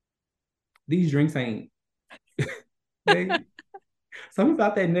get, these drinks ain't something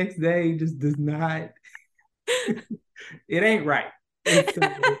about that next day just does not it ain't right. It's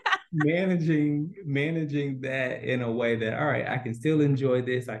managing that in a way that, all right, I can still enjoy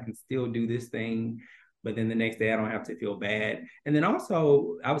this, I can still do this thing, but then the next day I don't have to feel bad. And then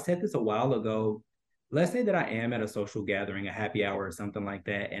also, I said this a while ago, let's say that I am at a social gathering, a happy hour or something like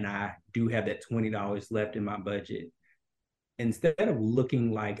that, and I do have that $20 left in my budget. Instead of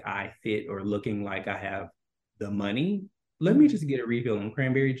looking like I fit or looking like I have the money, let me just get a refill on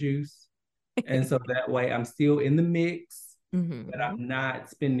cranberry juice. And so that way I'm still in the mix, but I'm not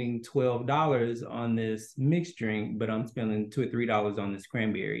spending $12 on this mixed drink, but I'm spending $2 or $3 on this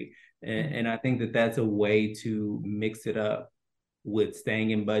cranberry. And I think that that's a way to mix it up with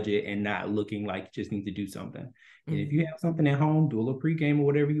staying in budget and not looking like you just need to do something. And if you have something at home, do a little pregame or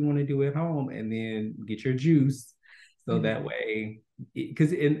whatever you want to do at home, and then get your juice. So that way,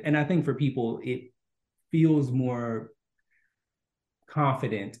 because and I think for people, it feels more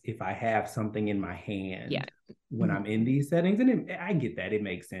confident if I have something in my hand when I'm in these settings. And I get that, it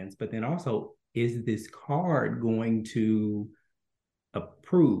makes sense. But then also, is this card going to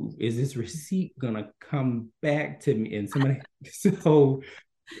approve? Is this receipt going to come back to me? And somebody, so,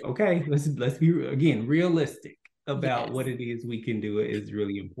 okay, let's be, again, realistic about what it is we can do is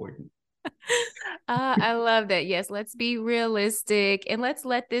really important. I love that. Yes, let's be realistic and let's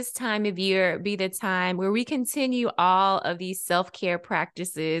let this time of year be the time where we continue all of these self-care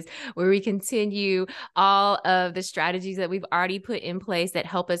practices, where we continue all of the strategies that we've already put in place that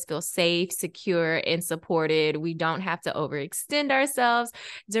help us feel safe, secure, and supported. We don't have to overextend ourselves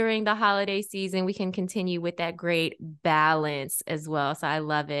during the holiday season. We can continue with that great balance as well. So I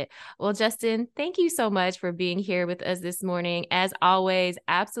love it. Well, Justin, thank you so much for being here with us this morning. As always,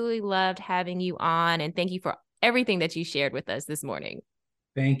 absolutely loved having you on. And thank you for everything that you shared with us this morning.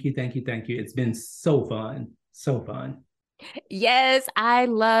 Thank you. It's been so fun. So fun. Yes, I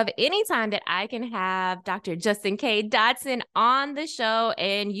love anytime that I can have Dr. Justin K. Dotson on the show,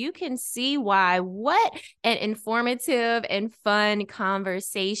 and you can see why. What an informative and fun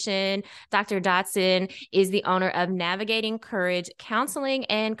conversation. Dr. Dotson is the owner of Navigating Courage Counseling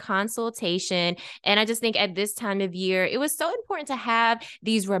and Consultation. And I just think at this time of year, it was so important to have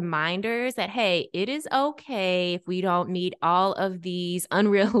these reminders that, hey, it is okay if we don't meet all of these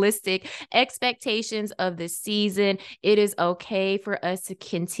unrealistic expectations of the season. It is okay for us to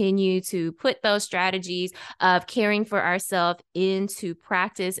continue to put those strategies of caring for ourselves into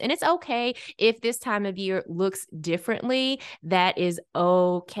practice. And it's okay if this time of year looks differently. That is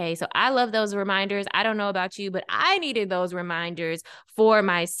okay. So I love those reminders. I don't know about you, but I needed those reminders for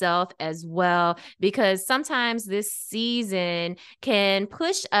myself as well, because sometimes this season can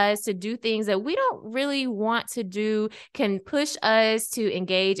push us to do things that we don't really want to do, can push us to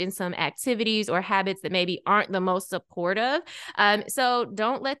engage in some activities or habits that maybe aren't the most supportive. So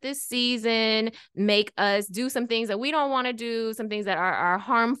don't let this season make us do some things that we don't want to do, some things that are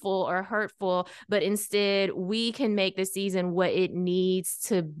harmful or hurtful, but instead we can make the season what it needs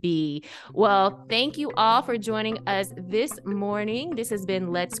to be. Well, thank you all for joining us this morning. This has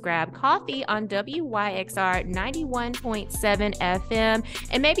been Let's Grab Coffee on WYXR 91.7 FM.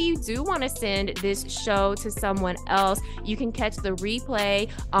 And maybe you do want to send this show to someone else. You can catch the replay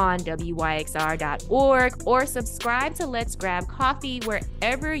on WYXR.org or subscribe to Let's Grab Coffee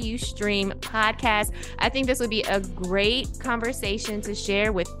wherever you stream podcasts. I think this would be a great conversation to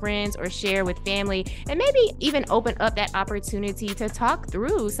share with friends or share with family, and maybe even open up that opportunity to talk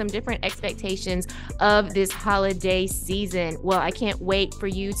through some different expectations of this holiday season. Well, I can't wait for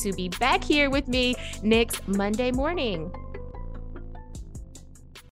you to be back here with me next Monday morning.